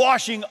keep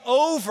washing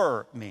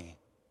over me.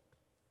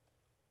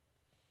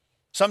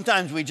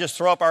 Sometimes we just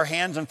throw up our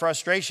hands in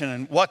frustration,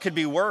 and what could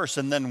be worse?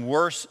 And then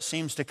worse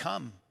seems to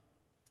come.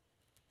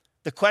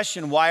 The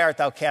question, why art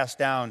thou cast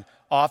down,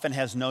 often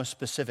has no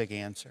specific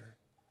answer.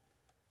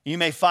 You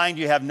may find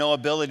you have no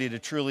ability to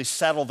truly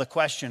settle the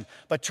question,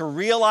 but to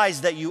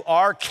realize that you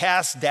are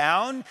cast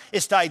down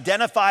is to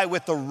identify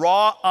with the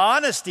raw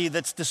honesty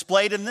that's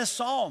displayed in this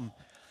psalm.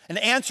 And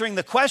answering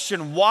the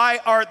question, why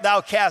art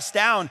thou cast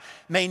down,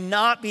 may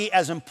not be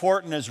as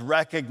important as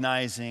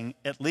recognizing,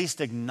 at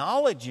least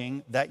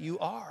acknowledging that you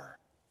are.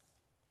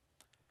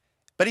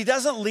 But he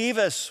doesn't leave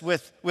us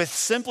with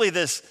simply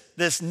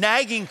this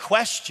nagging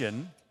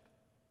question.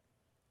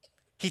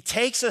 He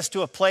takes us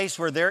to a place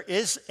where there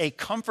is a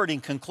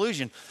comforting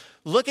conclusion.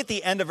 Look at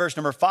the end of verse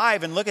number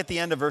 5 and look at the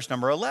end of verse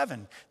number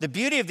 11. The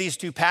beauty of these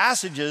two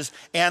passages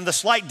and the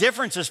slight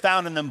differences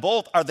found in them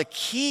both are the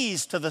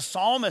keys to the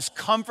psalmist's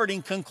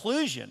comforting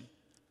conclusion.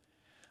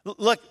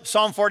 Look,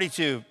 Psalm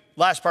 42,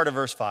 last part of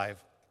verse 5.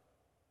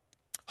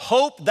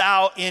 Hope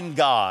thou in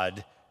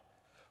God,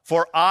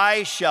 for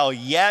I shall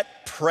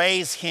yet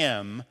praise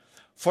him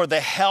for the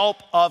help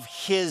of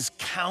his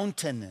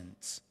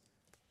countenance.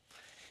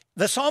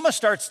 The psalmist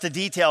starts to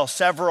detail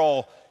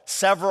several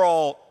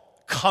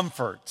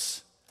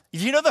comforts.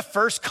 You know, the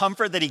first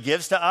comfort that he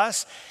gives to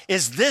us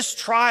is this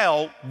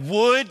trial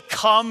would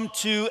come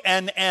to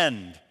an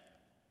end.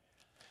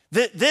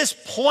 This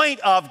point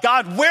of,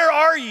 God, where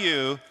are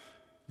you?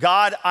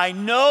 God, I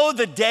know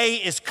the day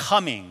is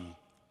coming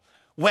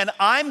when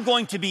I'm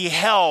going to be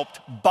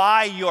helped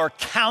by your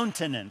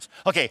countenance.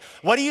 Okay,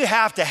 what do you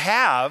have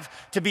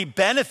to be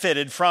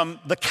benefited from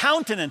the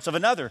countenance of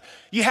another?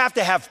 You have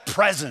to have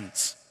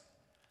presence.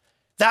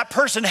 That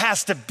person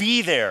has to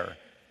be there.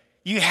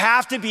 You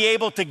have to be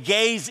able to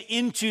gaze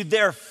into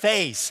their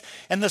face.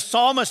 And the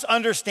psalmist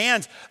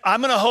understands,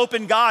 I'm going to hope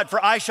in God,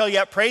 for I shall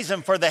yet praise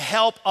him for the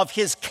help of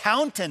his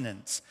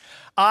countenance.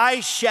 I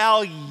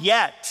shall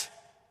yet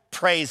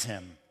praise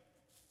him.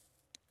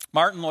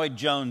 Martin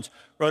Lloyd-Jones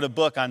wrote a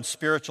book on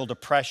spiritual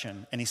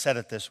depression, and he said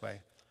it this way.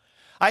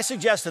 I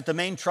suggest that the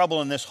main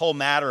trouble in this whole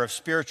matter of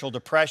spiritual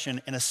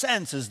depression, in a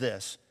sense, is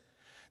this,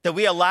 that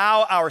we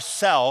allow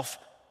ourself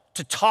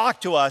to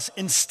talk to us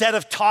instead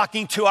of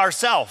talking to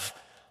ourselves.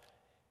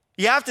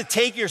 You have to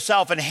take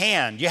yourself in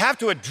hand. You have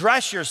to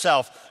address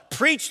yourself,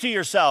 preach to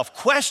yourself,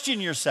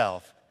 question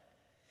yourself.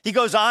 He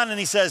goes on and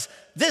he says,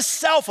 this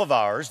self of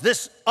ours,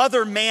 this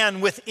other man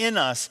within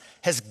us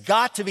has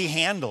got to be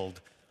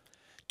handled.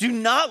 Do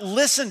not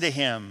listen to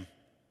him,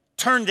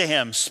 turn to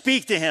him,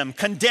 speak to him,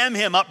 condemn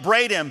him,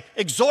 upbraid him,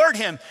 exhort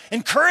him,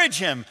 encourage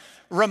him,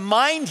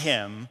 remind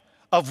him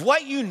of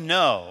what you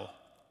know.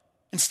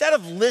 Instead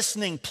of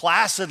listening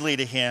placidly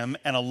to him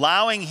and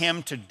allowing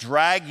him to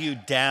drag you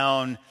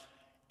down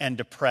and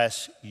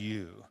depress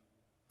you.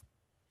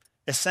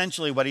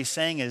 Essentially, what he's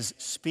saying is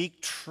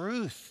speak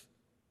truth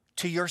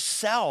to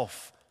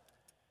yourself.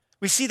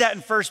 We see that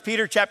in 1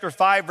 Peter chapter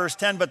 5, verse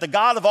 10, but the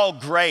God of all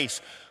grace,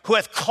 who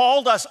hath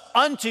called us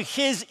unto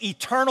his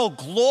eternal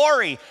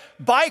glory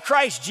by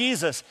Christ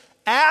Jesus,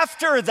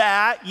 after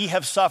that ye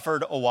have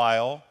suffered a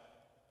while,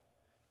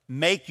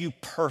 make you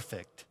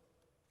perfect,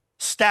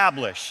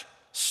 establish,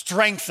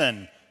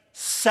 strengthen,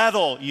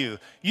 settle you.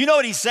 You know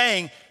what he's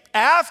saying?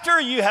 After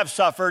you have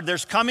suffered,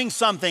 there's coming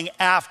something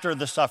after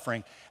the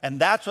suffering. And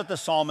that's what the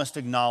psalmist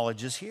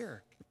acknowledges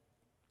here.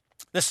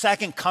 The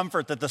second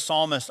comfort that the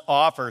psalmist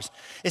offers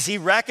is he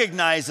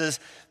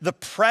recognizes the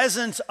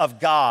presence of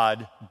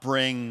God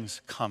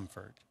brings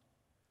comfort.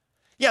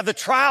 Yeah, the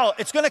trial,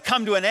 it's going to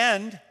come to an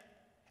end.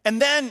 And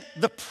then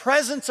the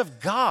presence of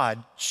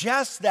God,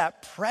 just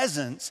that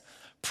presence,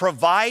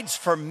 provides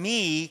for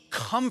me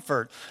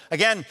comfort.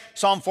 Again,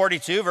 Psalm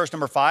 42, verse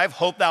number 5,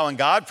 hope thou in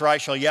God, for I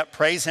shall yet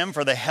praise him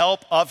for the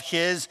help of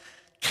his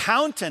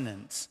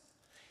countenance.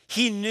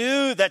 He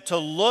knew that to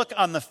look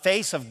on the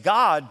face of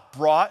God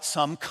brought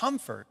some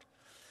comfort.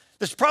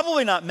 There's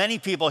probably not many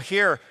people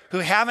here who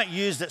haven't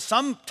used at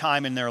some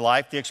time in their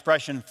life the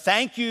expression,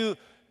 thank you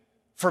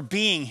for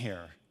being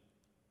here.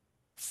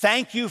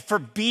 Thank you for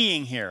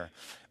being here.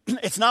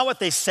 It's not what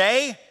they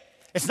say.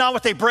 It's not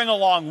what they bring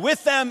along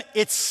with them.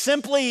 It's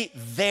simply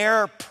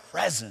their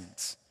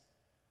presence.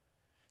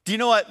 Do you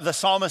know what the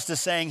psalmist is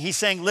saying? He's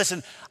saying,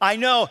 listen, I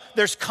know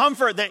there's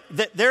comfort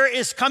that there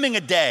is coming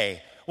a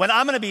day when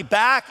I'm going to be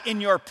back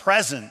in your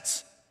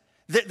presence.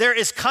 There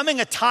is coming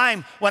a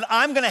time when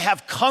I'm going to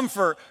have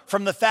comfort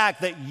from the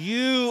fact that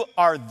you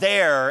are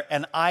there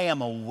and I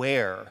am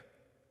aware.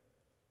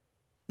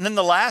 And then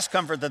the last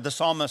comfort that the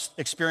psalmist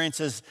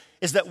experiences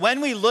is that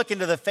when we look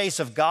into the face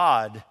of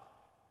God,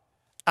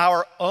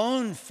 our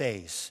own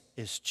face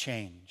is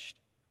changed.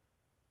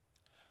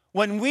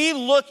 When we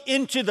look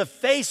into the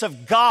face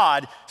of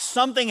God,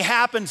 something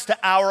happens to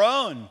our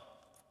own.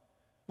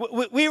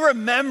 We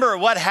remember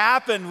what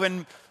happened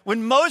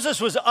when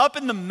Moses was up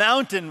in the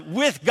mountain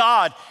with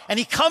God and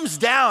he comes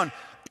down.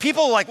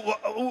 People are like,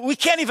 we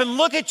can't even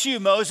look at you,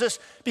 Moses,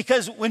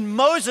 because when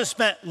Moses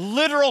spent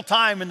literal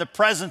time in the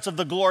presence of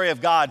the glory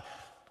of God,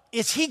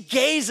 as he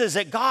gazes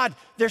at God,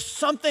 there's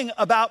something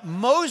about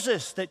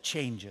Moses that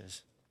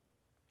changes.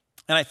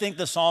 And I think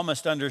the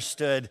psalmist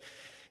understood,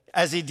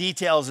 as he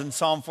details in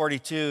Psalm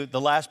 42, the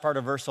last part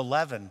of verse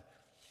 11,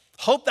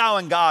 hope thou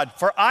in God,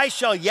 for I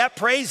shall yet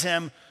praise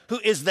him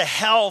who is the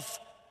health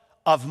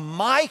of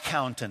my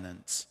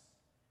countenance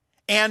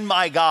and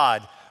my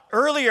God.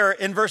 Earlier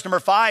in verse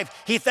number 5,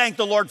 he thanked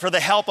the Lord for the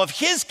help of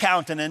his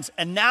countenance,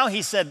 and now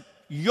he said,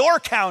 your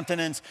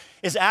countenance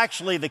is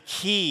actually the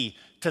key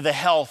to the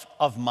health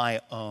of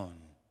my own.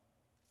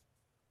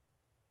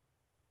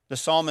 The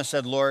psalmist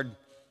said, Lord,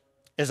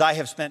 as I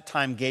have spent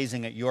time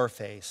gazing at your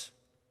face,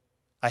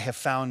 I have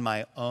found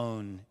my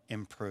own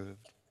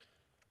improved.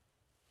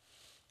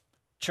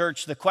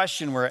 Church, the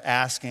question we're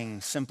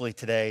asking simply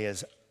today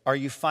is, are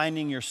you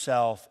finding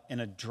yourself in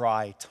a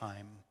dry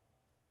time?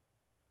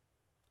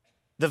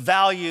 The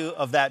value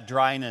of that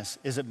dryness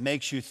is it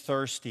makes you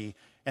thirsty,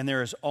 and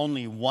there is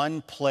only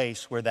one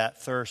place where that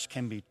thirst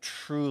can be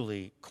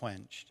truly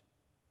quenched.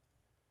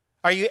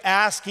 Are you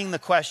asking the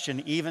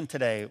question even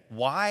today,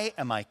 why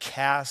am I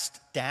cast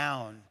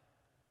down?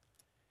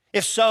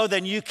 If so,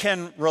 then you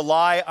can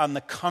rely on the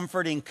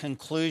comforting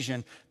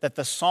conclusion that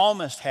the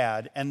psalmist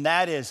had, and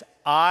that is,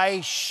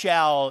 I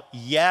shall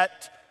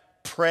yet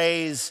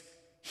praise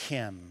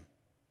him.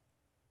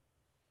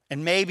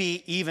 And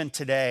maybe even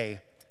today,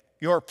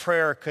 your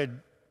prayer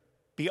could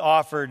be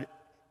offered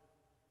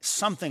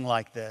something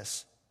like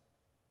this.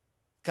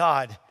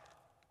 God,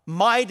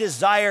 my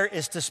desire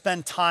is to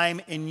spend time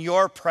in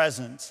your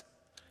presence,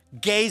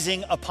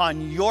 gazing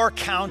upon your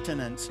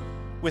countenance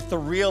with the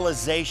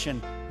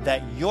realization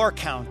that your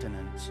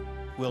countenance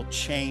will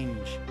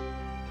change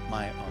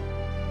my own.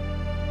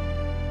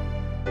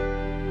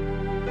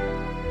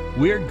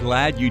 We're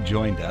glad you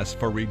joined us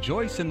for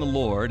Rejoice in the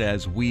Lord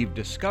as we've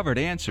discovered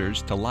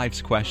answers to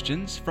life's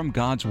questions from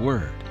God's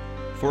Word.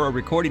 For a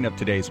recording of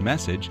today's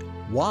message,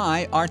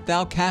 Why Art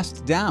Thou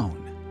Cast Down?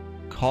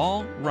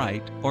 Call,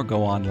 write, or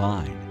go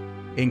online.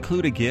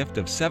 Include a gift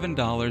of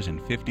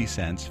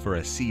 $7.50 for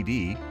a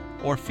CD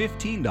or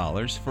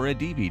 $15 for a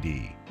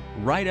DVD.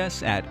 Write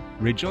us at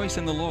Rejoice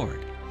in the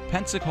Lord,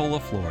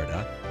 Pensacola,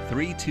 Florida,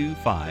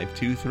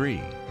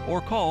 32523, or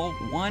call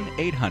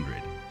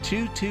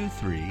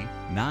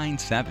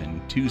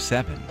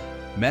 1-800-223-9727.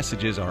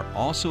 Messages are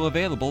also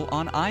available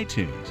on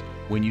iTunes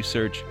when you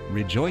search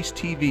Rejoice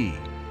TV,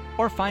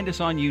 or find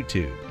us on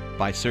YouTube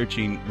by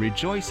searching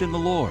Rejoice in the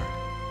Lord.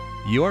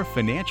 Your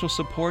financial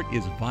support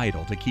is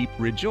vital to keep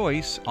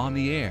Rejoice on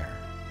the air.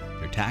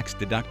 Your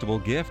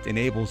tax-deductible gift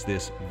enables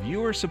this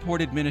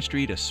viewer-supported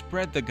ministry to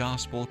spread the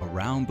gospel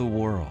around the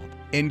world,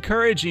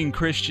 encouraging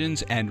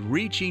Christians and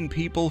reaching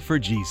people for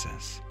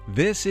Jesus.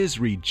 This is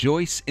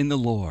Rejoice in the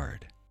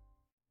Lord.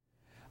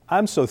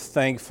 I'm so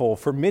thankful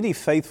for many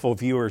faithful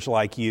viewers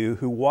like you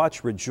who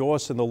watch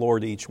Rejoice in the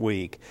Lord each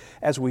week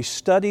as we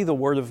study the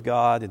Word of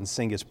God and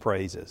sing His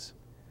praises.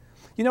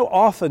 You know,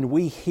 often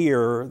we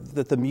hear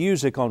that the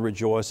music on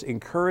Rejoice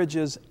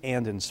encourages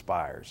and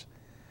inspires.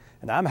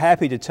 And I'm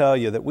happy to tell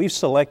you that we've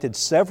selected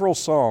several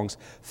songs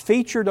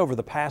featured over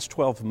the past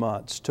 12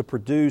 months to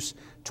produce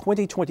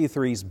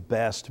 2023's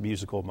best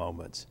musical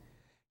moments.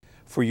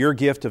 For your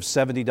gift of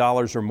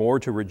 $70 or more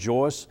to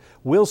Rejoice,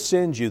 we'll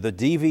send you the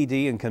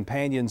DVD and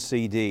companion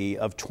CD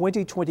of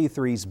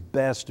 2023's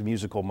best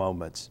musical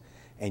moments.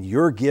 And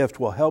your gift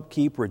will help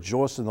keep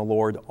Rejoice in the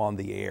Lord on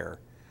the air.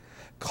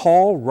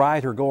 Call,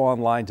 write, or go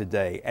online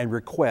today and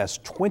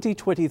request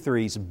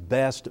 2023's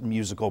best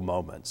musical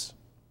moments.